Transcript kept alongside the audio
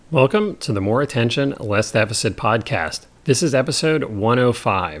Welcome to the More Attention, Less Deficit podcast. This is episode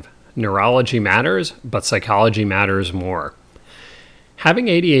 105. Neurology matters, but psychology matters more. Having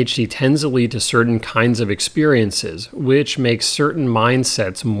ADHD tends to lead to certain kinds of experiences, which makes certain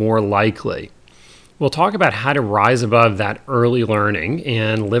mindsets more likely. We'll talk about how to rise above that early learning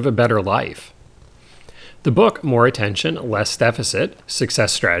and live a better life. The book, More Attention, Less Deficit,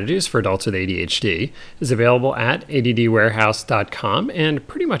 Success Strategies for Adults with ADHD, is available at addwarehouse.com and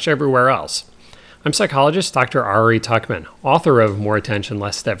pretty much everywhere else. I'm psychologist Dr. Ari Tuckman, author of More Attention,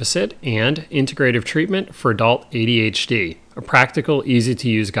 Less Deficit and Integrative Treatment for Adult ADHD, a practical,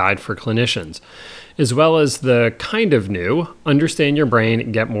 easy-to-use guide for clinicians, as well as the kind of new Understand Your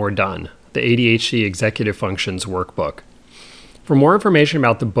Brain, Get More Done, the ADHD Executive Functions Workbook. For more information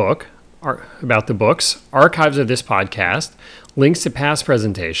about the books, archives of this podcast, links to past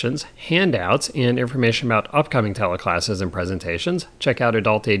presentations, handouts, and information about upcoming teleclasses and presentations, check out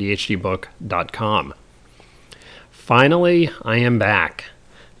adultadhdbook.com. Finally, I am back.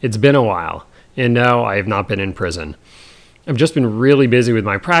 It's been a while, and no, I have not been in prison. I've just been really busy with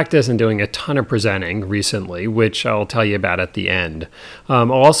my practice and doing a ton of presenting recently, which I'll tell you about at the end.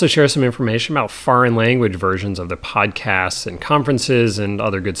 I'll also share some information about foreign language versions of the podcasts and conferences and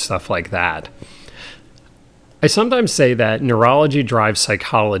other good stuff like that. I sometimes say that neurology drives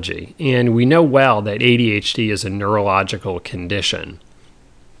psychology, and we know well that ADHD is a neurological condition.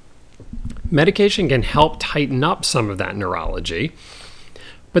 Medication can help tighten up some of that neurology,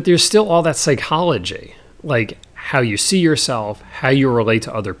 but there's still all that psychology, like how you see yourself, how you relate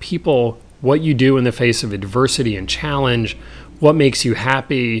to other people, what you do in the face of adversity and challenge, what makes you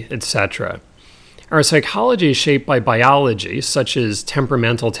happy, etc. Our psychology is shaped by biology, such as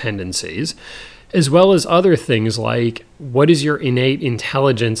temperamental tendencies, as well as other things like what is your innate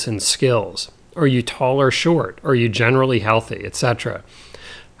intelligence and skills? Are you tall or short? Are you generally healthy, etc.?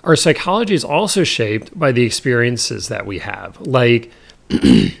 Our psychology is also shaped by the experiences that we have, like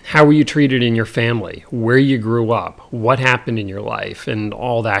how were you treated in your family, where you grew up, what happened in your life, and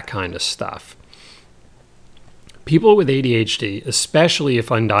all that kind of stuff. People with ADHD, especially if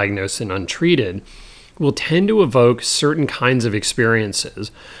undiagnosed and untreated, will tend to evoke certain kinds of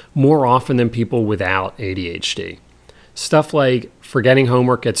experiences more often than people without ADHD. Stuff like forgetting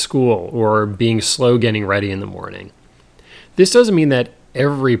homework at school or being slow getting ready in the morning. This doesn't mean that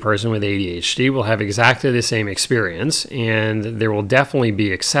every person with ADHD will have exactly the same experience, and there will definitely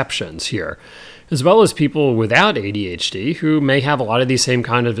be exceptions here, as well as people without ADHD who may have a lot of these same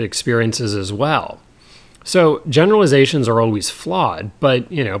kind of experiences as well. So generalizations are always flawed, but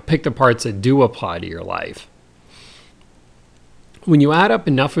pick the parts that do apply to your life. When you add up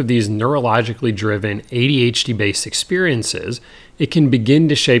enough of these neurologically driven ADHD-based experiences, it can begin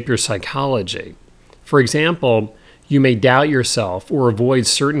to shape your psychology. For example, you may doubt yourself or avoid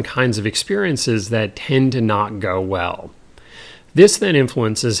certain kinds of experiences that tend to not go well. This then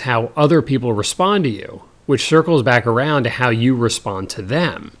influences how other people respond to you, which circles back around to how you respond to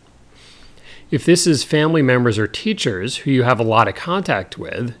them. If this is family members or teachers who you have a lot of contact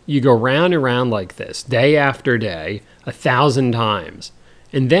with, you go round and round like this, day after day, 1,000 times.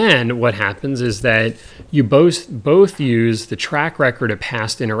 And then what happens is that you both use the track record of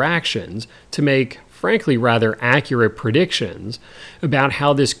past interactions to make frankly rather accurate predictions about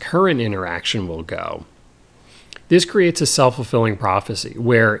how this current interaction will go. This creates a self-fulfilling prophecy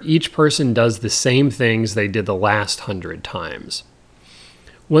where each person does the same things they did the last 100 times.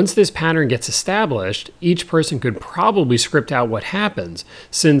 Once this pattern gets established, each person could probably script out what happens,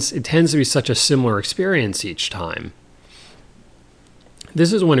 since it tends to be such a similar experience each time.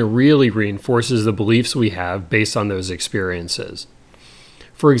 This is when it really reinforces the beliefs we have based on those experiences.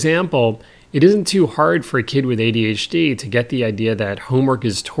 For example, it isn't too hard for a kid with ADHD to get the idea that homework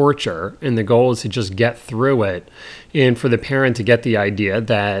is torture and the goal is to just get through it, and for the parent to get the idea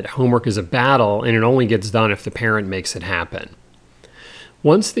that homework is a battle and it only gets done if the parent makes it happen.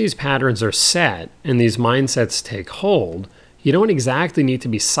 Once these patterns are set and these mindsets take hold, you don't exactly need to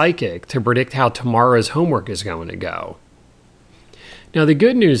be psychic to predict how tomorrow's homework is going to go. Now, the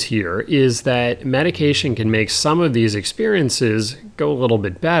good news here is that medication can make some of these experiences go a little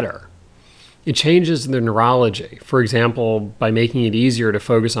bit better. It changes the neurology, for example, by making it easier to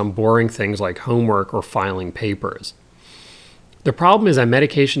focus on boring things like homework or filing papers. The problem is that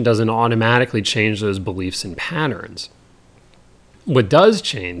medication doesn't automatically change those beliefs and patterns. What does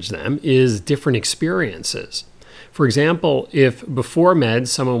change them is different experiences. For example, if before meds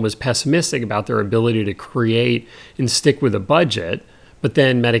someone was pessimistic about their ability to create and stick with a budget, but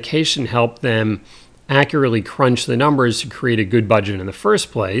then medication helped them accurately crunch the numbers to create a good budget in the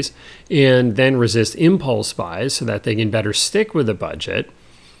first place, and then resist impulse buys so that they can better stick with the budget,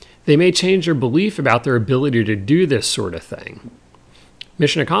 They may change their belief about their ability to do this sort of thing.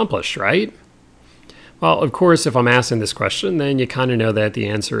 Mission accomplished, right? Well, of course, if I'm asking this question, then you kind of know that the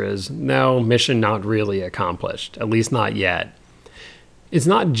answer is no, mission not really accomplished, at least not yet. It's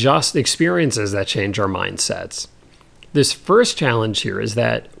not just experiences that change our mindsets. This first challenge here is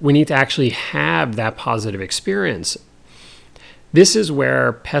that we need to actually have that positive experience. This is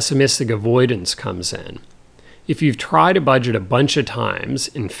where pessimistic avoidance comes in. If you've tried a budget a bunch of times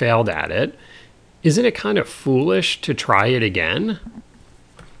and failed at it, isn't it kind of foolish to try it again?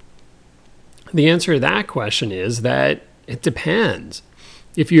 The answer to that question is that it depends.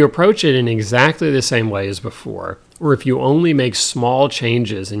 If you approach it in exactly the same way as before, or if you only make small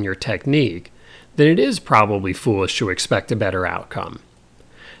changes in your technique, then it is probably foolish to expect a better outcome.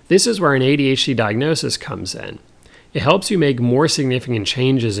 This is where an ADHD diagnosis comes in. It helps you make more significant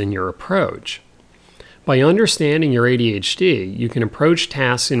changes in your approach. By understanding your ADHD, you can approach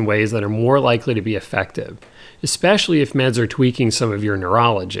tasks in ways that are more likely to be effective, especially if meds are tweaking some of your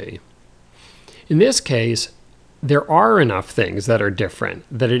neurology. In this case, there are enough things that are different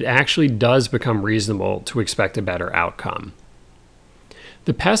that it actually does become reasonable to expect a better outcome.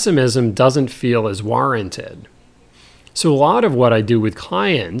 The pessimism doesn't feel as warranted. So a lot of what I do with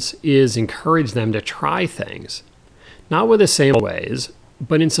clients is encourage them to try things, not with the same ways,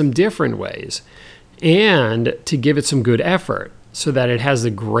 but in some different ways, and to give it some good effort so that it has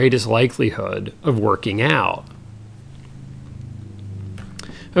the greatest likelihood of working out.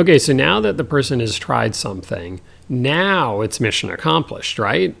 Okay, so now that the person has tried something, now it's mission accomplished,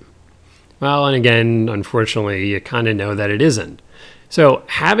 right? Well, and again, unfortunately, you kind of know that it isn't. So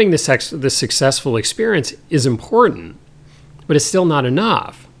having the successful experience is important, but it's still not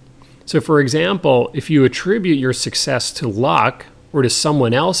enough. So for example, if you attribute your success to luck or to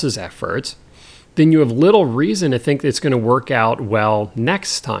someone else's efforts, then you have little reason to think it's going to work out well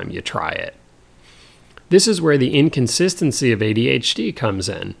next time you try it. This is where the inconsistency of ADHD comes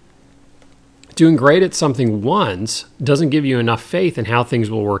in. Doing great at something once doesn't give you enough faith in how things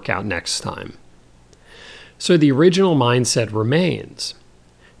will work out next time. So the original mindset remains.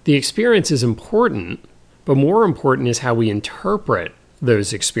 The experience is important, but more important is how we interpret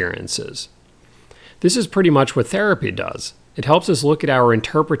those experiences. This is pretty much what therapy does. It helps us look at our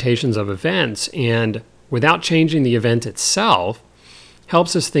interpretations of events and, without changing the event itself,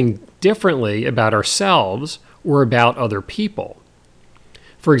 helps us think differently about ourselves or about other people.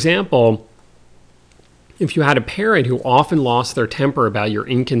 For example, if you had a parent who often lost their temper about your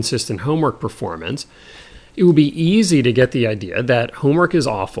inconsistent homework performance, it would be easy to get the idea that homework is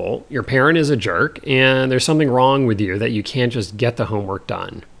awful, your parent is a jerk, and there's something wrong with you that you can't just get the homework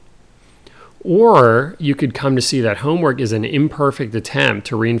done. Or you could come to see that homework is an imperfect attempt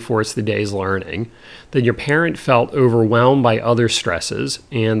to reinforce the day's learning, that your parent felt overwhelmed by other stresses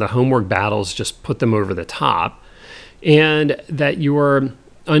and the homework battles just put them over the top, and that your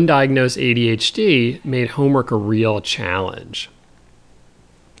undiagnosed ADHD made homework a real challenge.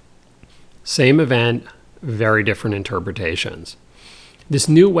 Same event, very different interpretations. This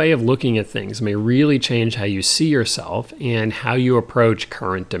new way of looking at things may really change how you see yourself and how you approach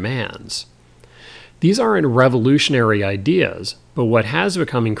current demands. These aren't revolutionary ideas, but what has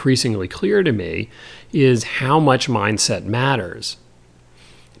become increasingly clear to me is how much mindset matters.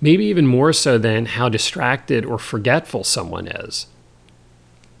 Maybe even more so than how distracted or forgetful someone is.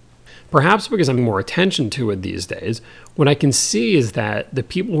 Perhaps because I'm paying more attention to it these days, what I can see is that the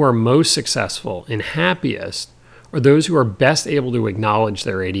people who are most successful and happiest are those who are best able to acknowledge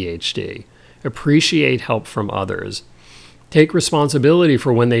their ADHD, appreciate help from others, take responsibility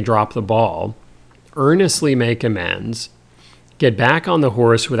for when they drop the ball, earnestly make amends, get back on the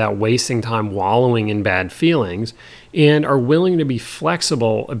horse without wasting time wallowing in bad feelings, and are willing to be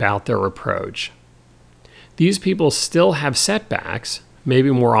flexible about their approach. These people still have setbacks,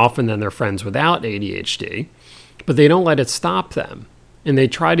 maybe more often than their friends without ADHD, but they don't let it stop them, and they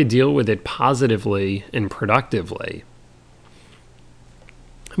try to deal with it positively and productively.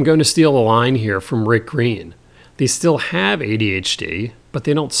 I'm going to steal a line here from Rick Green. They still have ADHD, but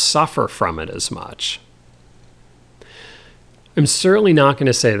they don't suffer from it as much. I'm certainly not going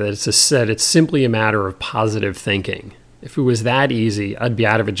to say that it's simply a matter of positive thinking. If it was that easy, I'd be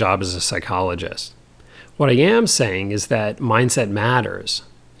out of a job as a psychologist. What I am saying is that mindset matters.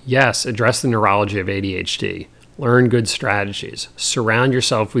 Yes, address the neurology of ADHD. Learn good strategies. Surround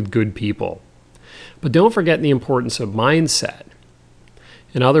yourself with good people. But don't forget the importance of mindset.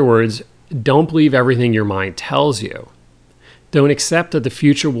 In other words, don't believe everything your mind tells you. Don't accept that the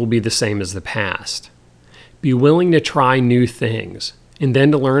future will be the same as the past. Be willing to try new things, and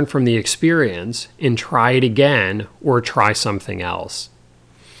then to learn from the experience and try it again or try something else.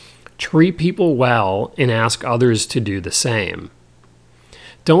 Treat people well and ask others to do the same.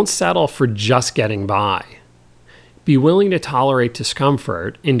 Don't settle for just getting by. Be willing to tolerate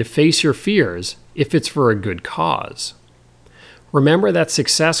discomfort and to face your fears if it's for a good cause. Remember that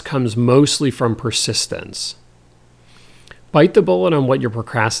success comes mostly from persistence. Bite the bullet on what you're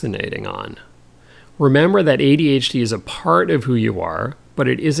procrastinating on. Remember that ADHD is a part of who you are, but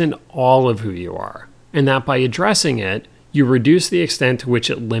it isn't all of who you are, and that by addressing it, you reduce the extent to which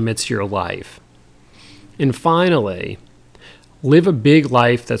it limits your life. And finally, live a big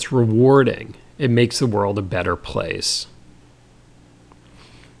life that's rewarding. It makes the world a better place.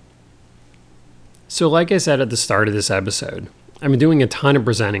 So like I said at the start of this episode, I've been doing a ton of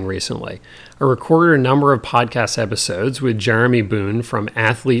presenting recently. I recorded a number of podcast episodes with Jeremy Boone from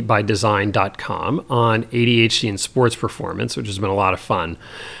athletebydesign.com on ADHD and sports performance, which has been a lot of fun.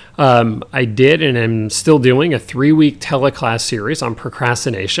 I did and am still doing a 3-week teleclass series on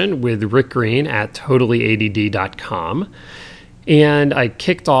procrastination with Rick Green at totallyADD.com. And I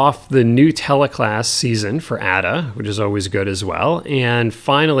kicked off the new teleclass season for ADA, which is always good as well. And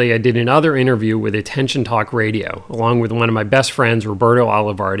finally, I did another interview with Attention Talk Radio, along with one of my best friends, Roberto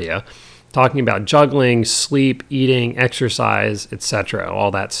Olivardia, talking about juggling, sleep, eating, exercise, etc., all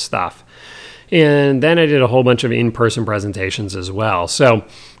that stuff. And then I did a whole bunch of in-person presentations as well. So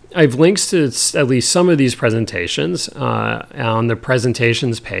I have links to at least some of these presentations on the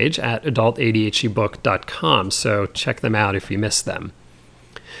presentations page at adultadhdbook.com, so check them out if you missed them.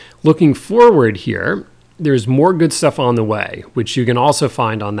 Looking forward here, there's more good stuff on the way, which you can also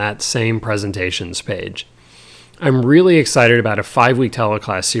find on that same presentations page. I'm really excited about a 5-week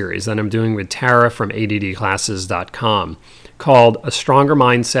teleclass series that I'm doing with Tara from addclasses.com called A Stronger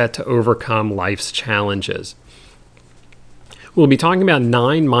Mindset to Overcome Life's Challenges. We'll be talking about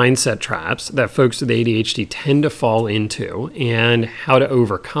 9 mindset traps that folks with ADHD tend to fall into and how to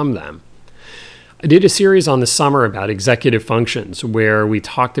overcome them. I did a series on the summer about executive functions where we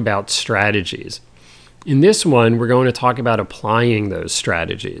talked about strategies. In this one, we're going to talk about applying those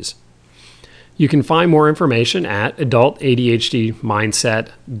strategies. You can find more information at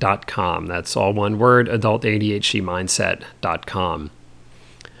adultadhdmindset.com. That's all one word, adultadhdmindset.com.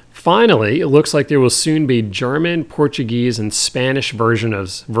 Finally, it looks like there will soon be German, Portuguese, and Spanish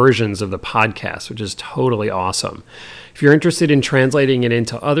versions of the podcast, which is totally awesome. If you're interested in translating it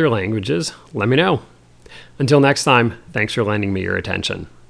into other languages, let me know. Until next time, thanks for lending me your attention.